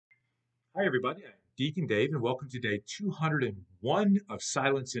Hi, everybody. I'm Deacon Dave, and welcome to day 201 of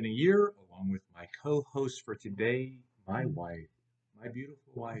Silence in a Year, along with my co host for today, my wife, my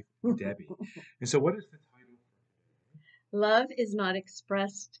beautiful wife, Debbie. And so, what is the title Love is not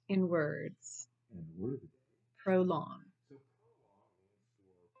expressed in words. and the word of the day? Prolong. So, prolong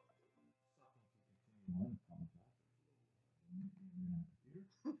means for something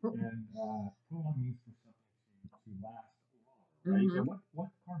to continue on, and prolong means for something to last longer, right? And hmm what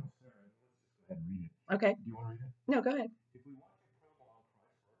Cardinal Sarah, let's just go ahead and read it. Okay. Do you want to read it? No, go ahead. If we want to prolong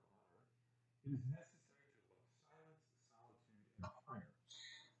Christ's work on earth, it is necessary to love silence, solitude, and prayer.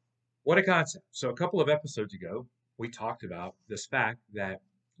 What a concept. So, a couple of episodes ago, we talked about this fact that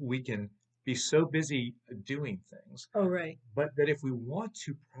we can be so busy doing things, Oh, right. but that if we want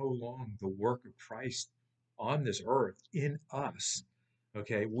to prolong the work of Christ on this earth in us,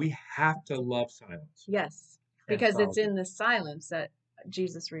 okay, we have to love silence Yes, and because it's solitude. in the silence that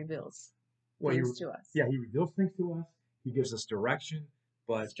Jesus reveals Well, things to us. yeah, he reveals things to us, he gives us direction,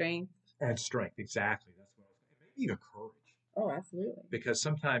 but Strength. and strength. Exactly. That's what I was, and maybe even courage. Oh, absolutely. Because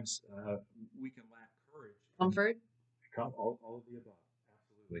sometimes we can lack courage and Comfort. all of the above.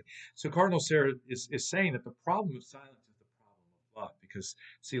 Absolutely. So Cardinal Sarah is saying that the problem of silence is the problem of love because,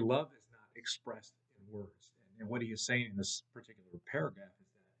 see, love is not expressed in words. And what he is saying in this particular paragraph is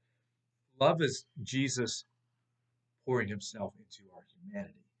that love is Jesus pouring himself into our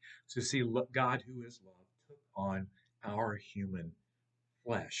humanity. So, see, God, who is love, took on our human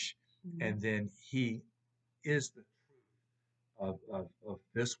flesh. Mhm. And then he is the of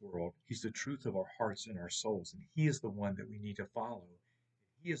this world. He's the truth of our hearts and our souls. And He is the one that we need to follow.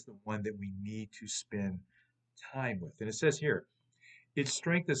 He is the one that we need to spend time with. And it says here, its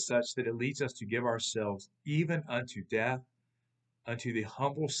strength is such that it leads us to give ourselves even unto death, unto the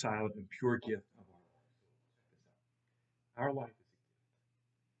humble, silent, and pure gift of our life. Our life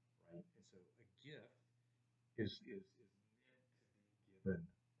is a gift, right? And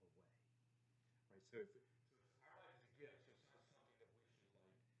so a gift is meant to be given away. Right? So our life is a gift. So it's not something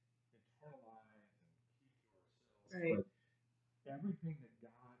that we should internalize and keep to ourselves. Right. But everything that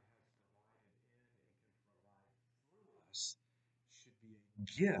God has provided in and can provide through us should be a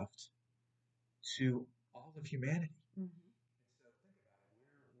gift to all of humanity. Mhm. And so think about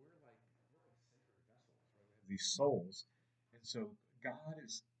it. We're like sacred vessels, right? We have these souls. And so God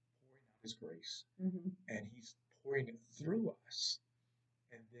is pouring out his grace Mhm. and he's pouring it through us.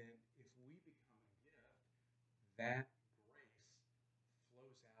 And then if we become a gift, that grace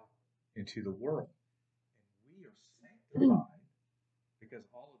flows out into the world. And we are sanctified because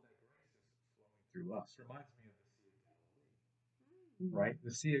all of that grace is flowing through us. Reminds me of the Sea of Galilee, right?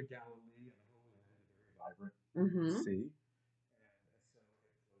 The Sea of Galilee and the Holy Land is a very vibrant Mm-hmm. sea, and so it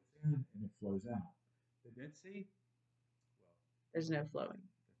flows in and it flows out. The Dead Sea, well, There's no flowing.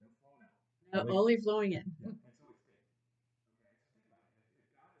 there's no flowing out. No, Only, only flowing in. yeah, it's always staying. Okay, so think about it. If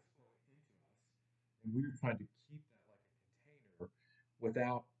God is flowing into us, and we're trying to keep that like a container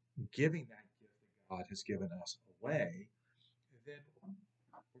without giving that gift that God has given us away, then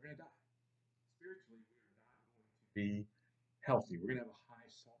we're going to die. Spiritually, we are not going to be healthy. We're going to have a high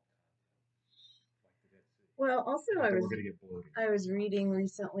salt content, like the Dead Sea. Well, also Not that we're going to get bloated. I was reading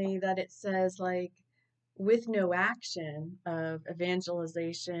recently that it says like with no action of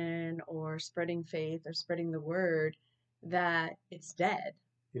evangelization or spreading faith or spreading the word, that it's dead.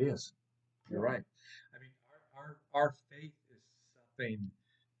 It is. You're right. I mean, our faith is something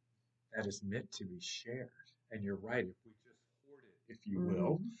that is meant to be shared. And you're right. If we just hoard it, if you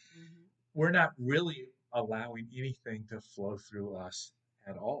will, Mhm. we're not really allowing anything to flow through us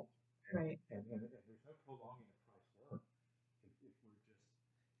at all. Right. And there's no prolonging of Christ's work if we're just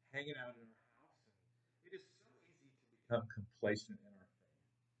hanging out in our house. And it is so easy to become complacent in our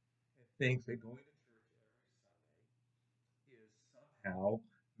faith and think that going to church every Sunday is somehow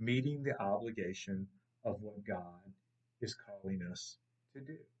meeting the obligation of what God is calling us to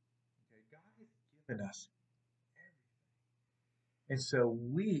do. Okay, God has given us everything. And so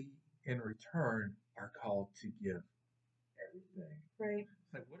we, in return, are called to give everything. Right.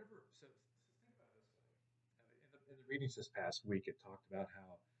 It's like whatever. So think about it this way. In the readings this past week, it talked about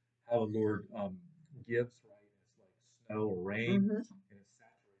how the Lord gives, right? It's like snow or rain, Mm-hmm. and it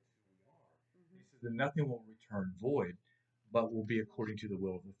saturates who we are. And he says that nothing will return void, but will be according to the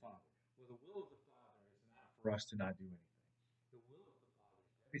will of the Father. Well, the will of the Father is not for us to not do anything. The will of the Father,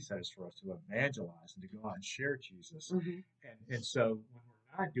 as Debbie said, is for us to evangelize and to go out and share Jesus. Mm-hmm. And so when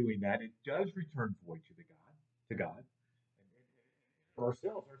we're not doing that, it does return void to God. And for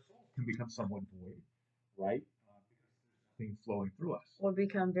ourselves, our souls can become somewhat void, right? Because there's nothing flowing through us. Will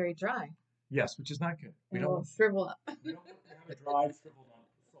become very dry. Yes, which is not good. We And don't will want shrivel up. we don't want to have a dry, shriveled up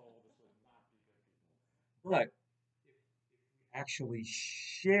soul. But if we actually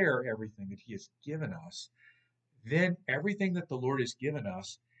share everything that He has given us, then everything that the Lord has given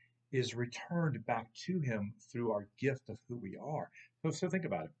us is returned back to Him through our gift of who we are. So think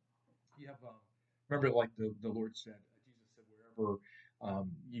about it. You have, remember, like the Lord said, Jesus said, wherever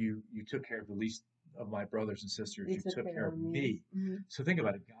you took care of the least of my brothers and sisters, You you took took care care of of me. me. So think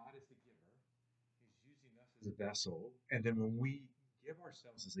about it. God is the giver. He's using us as a vessel. And then when we give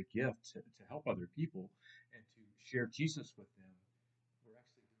ourselves as a gift to help other people and to share Jesus with them, we're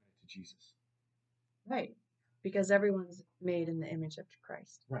actually doing it to Jesus. Right. Because everyone's made in the image of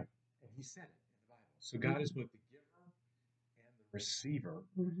Christ. Right. And He said it in the Bible. So God is both the giver and the receiver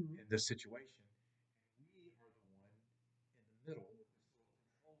Mm-hmm. in this situation. And we are the one in the middle with this little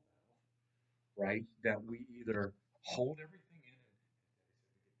control valve, right? That we either hold everything in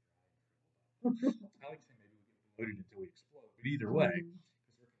and I like to say maybe we get bloated until we explode. But either way,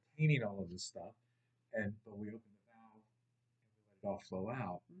 because we're containing all of this stuff, but we open the valve and we let it all flow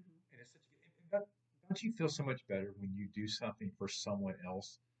out. And it's such don't you feel so much better when you do something for someone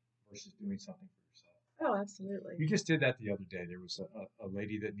else versus doing something for yourself? Oh, absolutely. You just did that the other day. There was a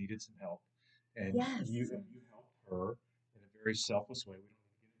lady that needed some help, and Yes. you helped her in a very selfless way. We don't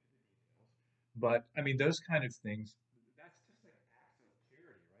need to get into the details, but I mean those kind of things. That's just like acts of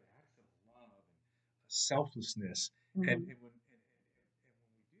charity, right? Acts of love and selflessness. And when we do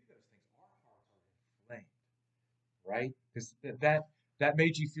those things, our hearts are inflamed, right? Because that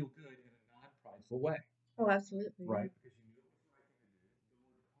made you feel good in a non-prideful way, Oh, absolutely. right? Because you knew it was the right thing to do. The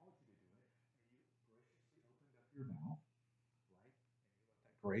Lord called you to do it, and you graciously opened up your mouth, right? And you let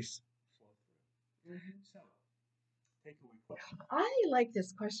that grace flow through. So, takeaway question. I like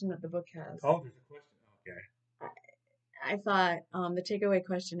this question that the book has. Oh, there's a question. Okay. I thought the takeaway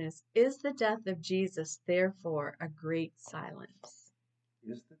question is the death of Jesus therefore a great silence?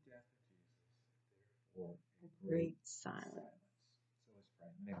 Is the death of Jesus therefore a great silence? So let's pray.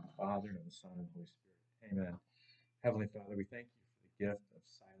 In the name of the Father, and of the Son, and the Holy Spirit. Amen. Heavenly Father, we thank you for the gift of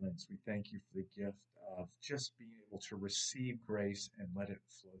silence. We thank you for the gift of just being able to receive grace and let it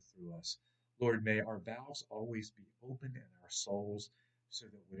flow through us. Lord, may our valves always be open in our souls so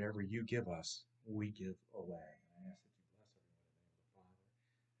that whatever you give us, we give away. And I ask that you bless everyone in the name of the Father,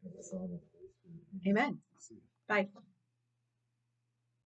 and of the Son, and of the Holy Spirit. Amen. Bye.